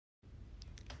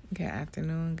good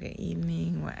afternoon, good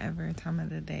evening, whatever time of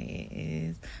the day it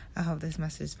is. I hope this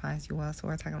message finds you well. So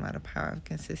we're talking about the power of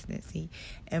consistency.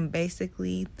 And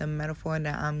basically, the metaphor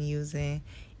that I'm using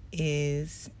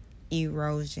is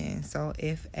erosion. So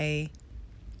if a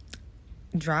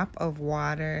drop of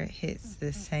water hits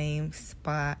the same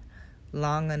spot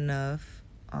long enough,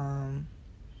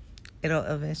 it'll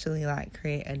eventually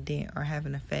create a dent or have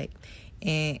an effect.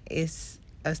 And it's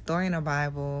a story in the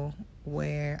Bible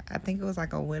where I think it was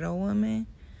a widow woman,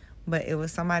 but it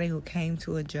was somebody who came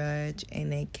to a judge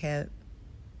and they kept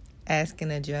asking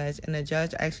the judge, and the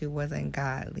judge actually wasn't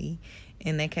godly,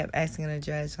 and they kept asking the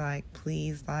judge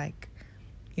please,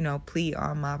 plead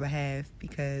on my behalf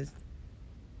because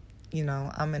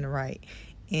I'm in the right.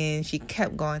 And she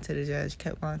kept going to the judge,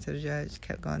 kept going to the judge,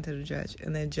 kept going to the judge.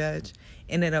 And the judge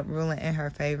ended up ruling in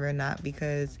her favor, not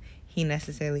because he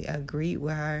necessarily agreed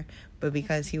with her, but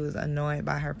because he was annoyed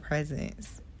by her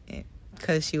presence.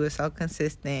 Because she was so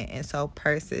consistent and so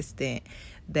persistent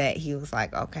that he was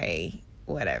like, okay,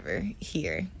 whatever,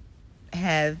 here,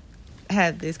 have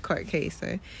this court case,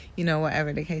 or,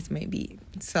 whatever the case may be.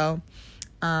 So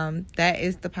that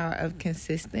is the power of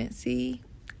consistency.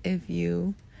 If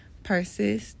you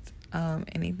persist,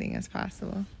 anything is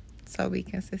possible. So be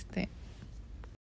consistent.